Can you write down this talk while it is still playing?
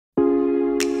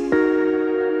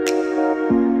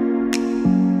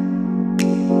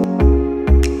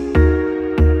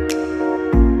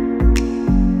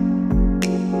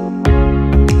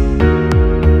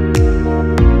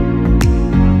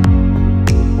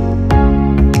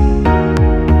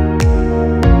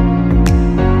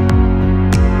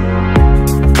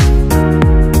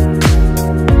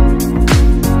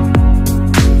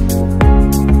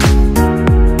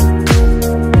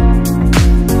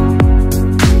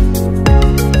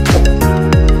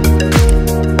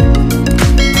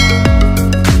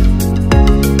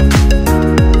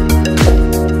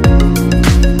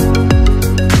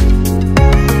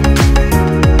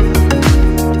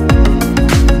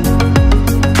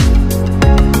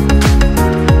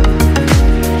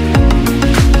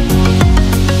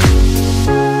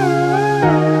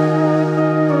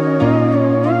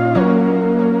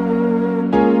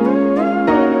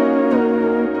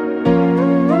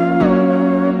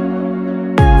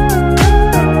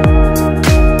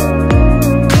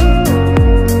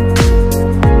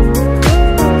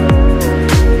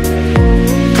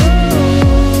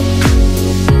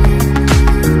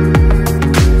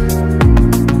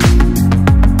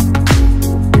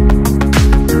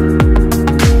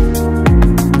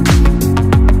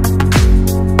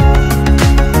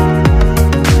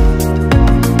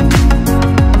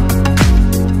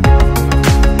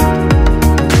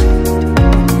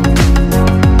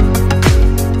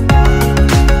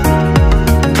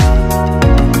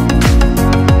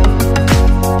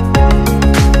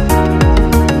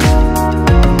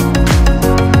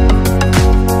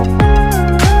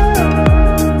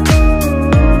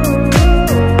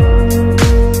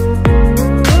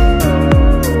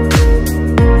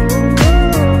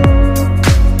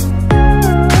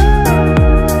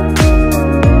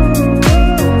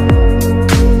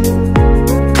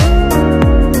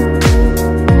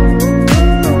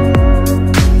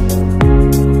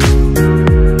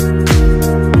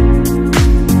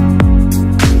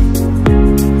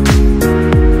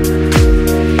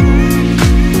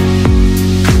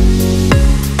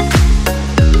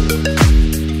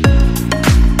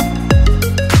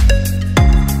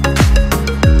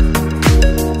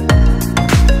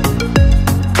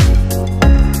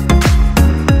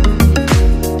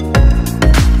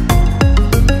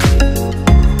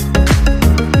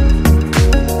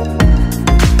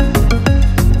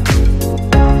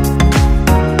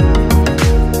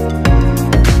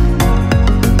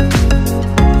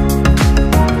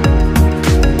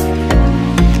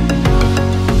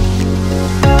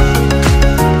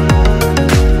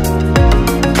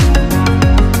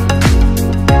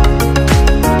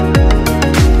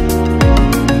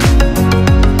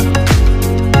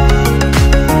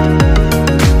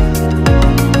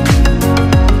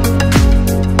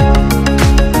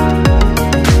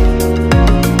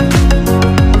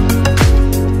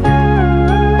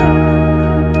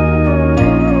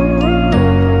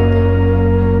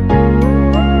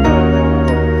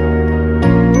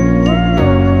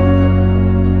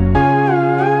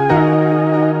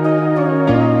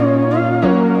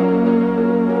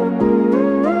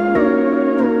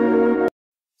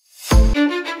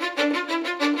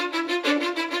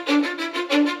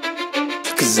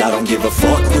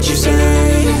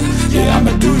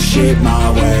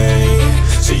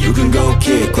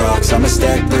rocks, I'ma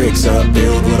stack bricks up,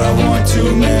 build what I want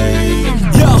to make.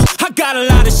 Yo, I got a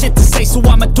lot of shit to say, so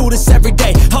I'ma do this every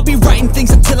day. I'll be writing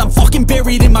things until I'm fucking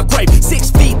buried in my grave.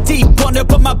 6 feet deep under,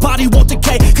 but my body won't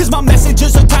decay, cause my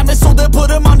messages are timeless, so they'll put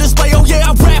them on display. Oh yeah,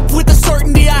 I rap with a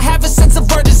certainty, I have a sense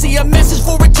of urgency, a message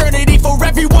for eternity, for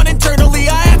everyone internally.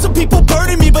 I had some people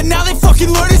burning me, but now they fucking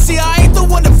learn to see I ain't the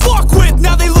one to fuck with.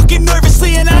 Now they looking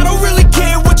nervously, and I don't really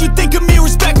care what you think of me,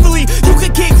 respectfully. You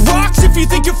can kick rocks if you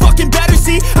think you're fucking better,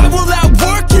 see I will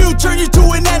outwork you, turn you to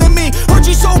an enemy, hurt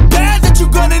you so bad that you're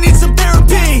gonna need some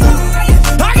therapy.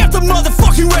 I got the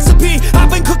motherfucking recipe, I've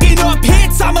been cooking up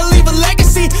hits, I'ma leave a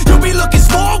legacy. You'll be looking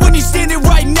small when you're standing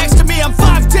right next to me. I'm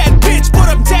 5'10", bitch, but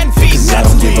I'm 10 feet next to me. I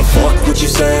don't give a fuck what you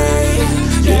say,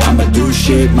 yeah, I'ma do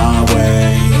shit my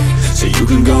way. So you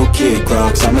can go kick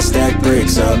rocks, I'ma stack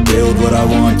bricks up, build what I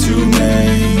want to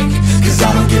make. Cause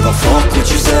I don't give a fuck what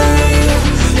you say,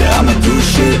 yeah, I'ma do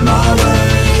shit my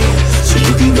way. So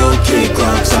you can go kick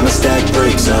rocks, I'ma stack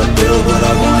bricks up, build what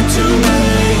I want to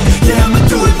make. Yeah, I'ma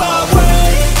do it my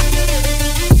way.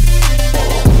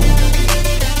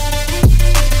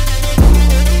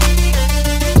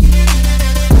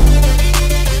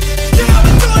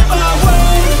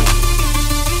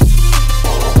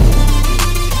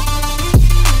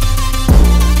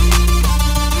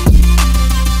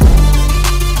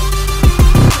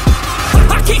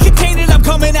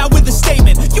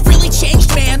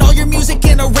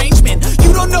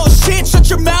 Shut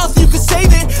your mouth, you can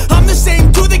save it. I'm the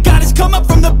same dude that got his come up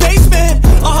from the basement.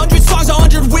 100 songs,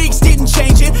 100 weeks, didn't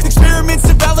change it. Experiments,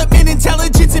 development,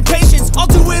 intelligence, and patience. I'll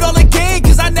do it all again,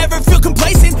 cause I never feel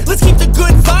complacent. Let's keep the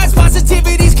good vibes,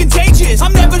 positivity's contagious.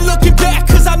 I'm never looking back,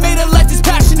 cause I made a life that's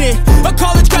passionate. A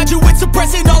college graduate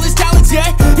suppressing all his talents,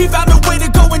 yeah. He found a way to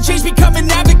go and change, become an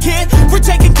advocate for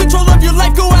taking control of your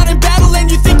life, go out and battle. And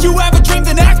you think you have a dream,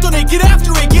 then act on it. Get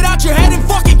after it, get out your head and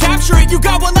fucking capture it. You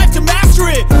got one life to master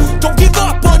it. Don't give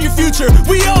up on your future,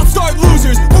 we all start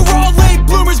losers. We're all late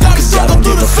bloomers, gotta struggle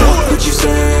through the sewer. I don't give a fuck what you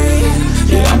say,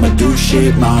 yeah, I'ma do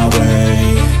shit my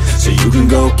way. So you can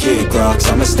go kick rocks,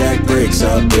 I'ma stack bricks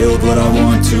up, build what I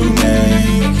want to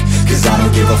make. Cause I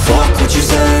don't give a fuck what you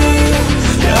say,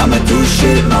 yeah, I'ma do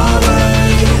shit my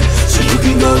way. So you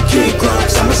can go kick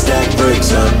rocks, I'ma stack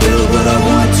bricks up, build what I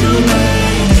want to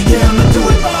make. Yeah, I'ma do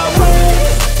it my way.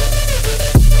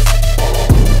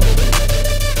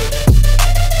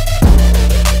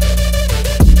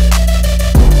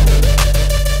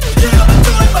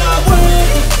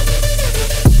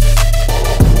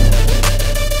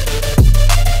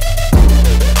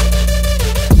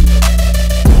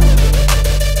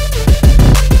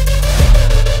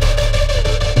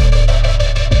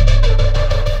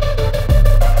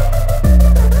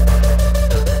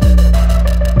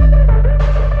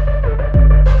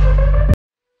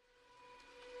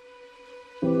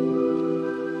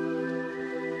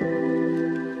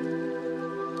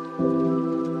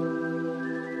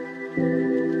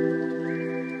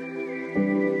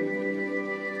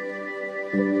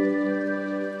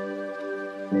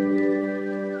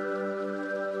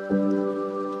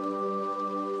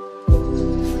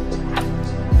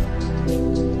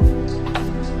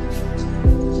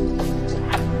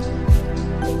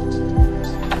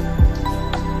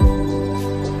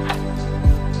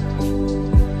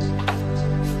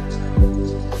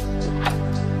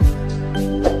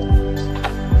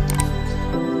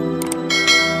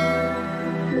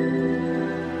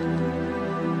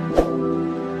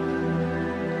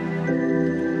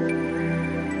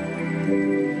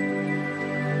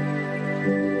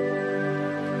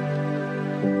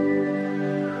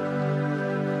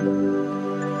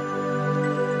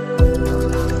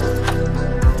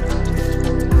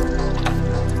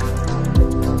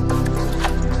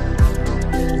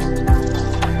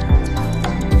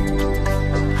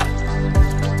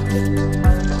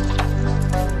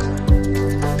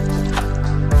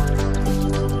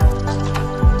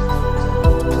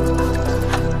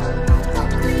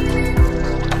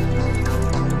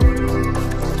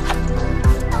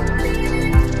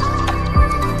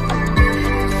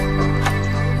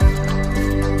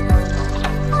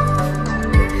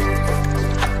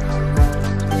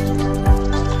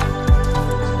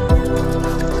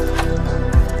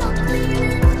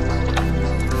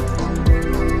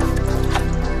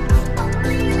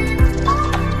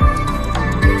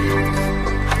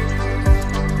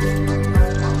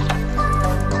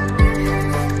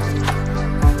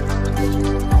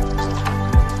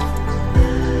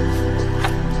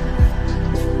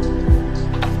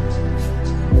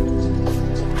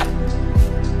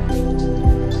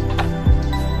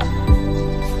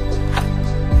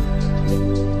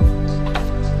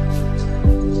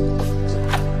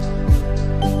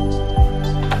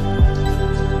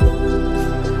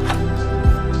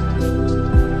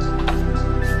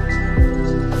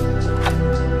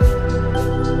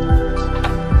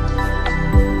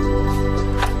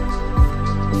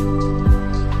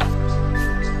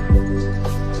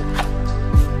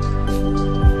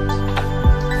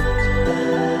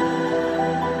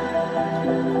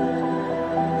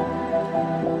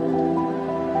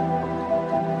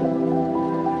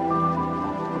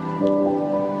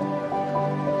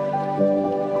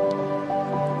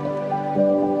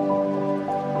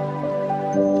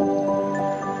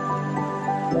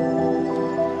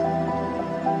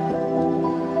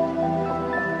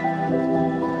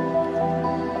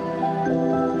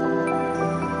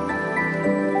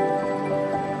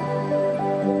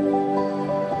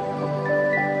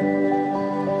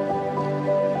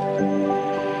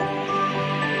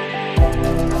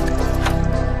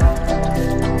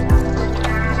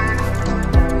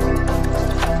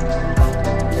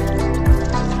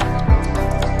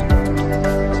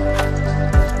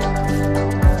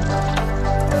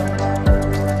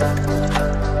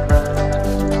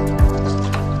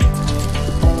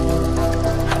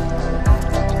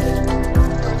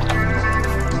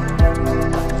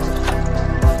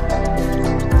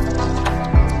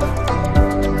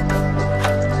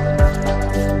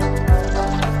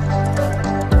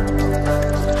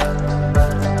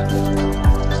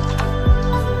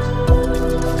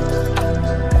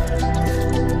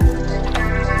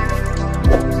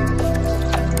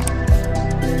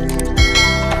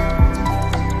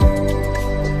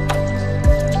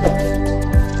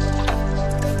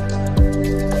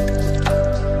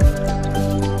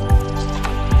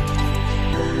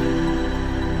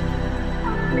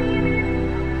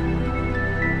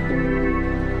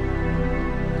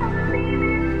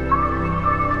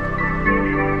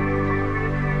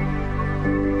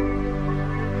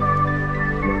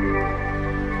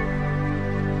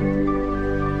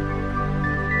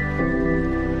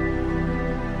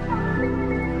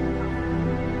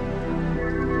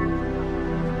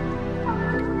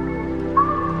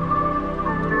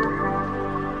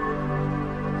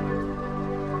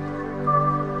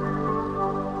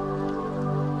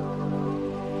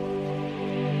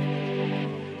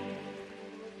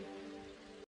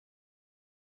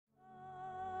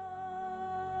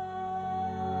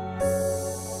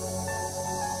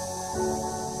 you.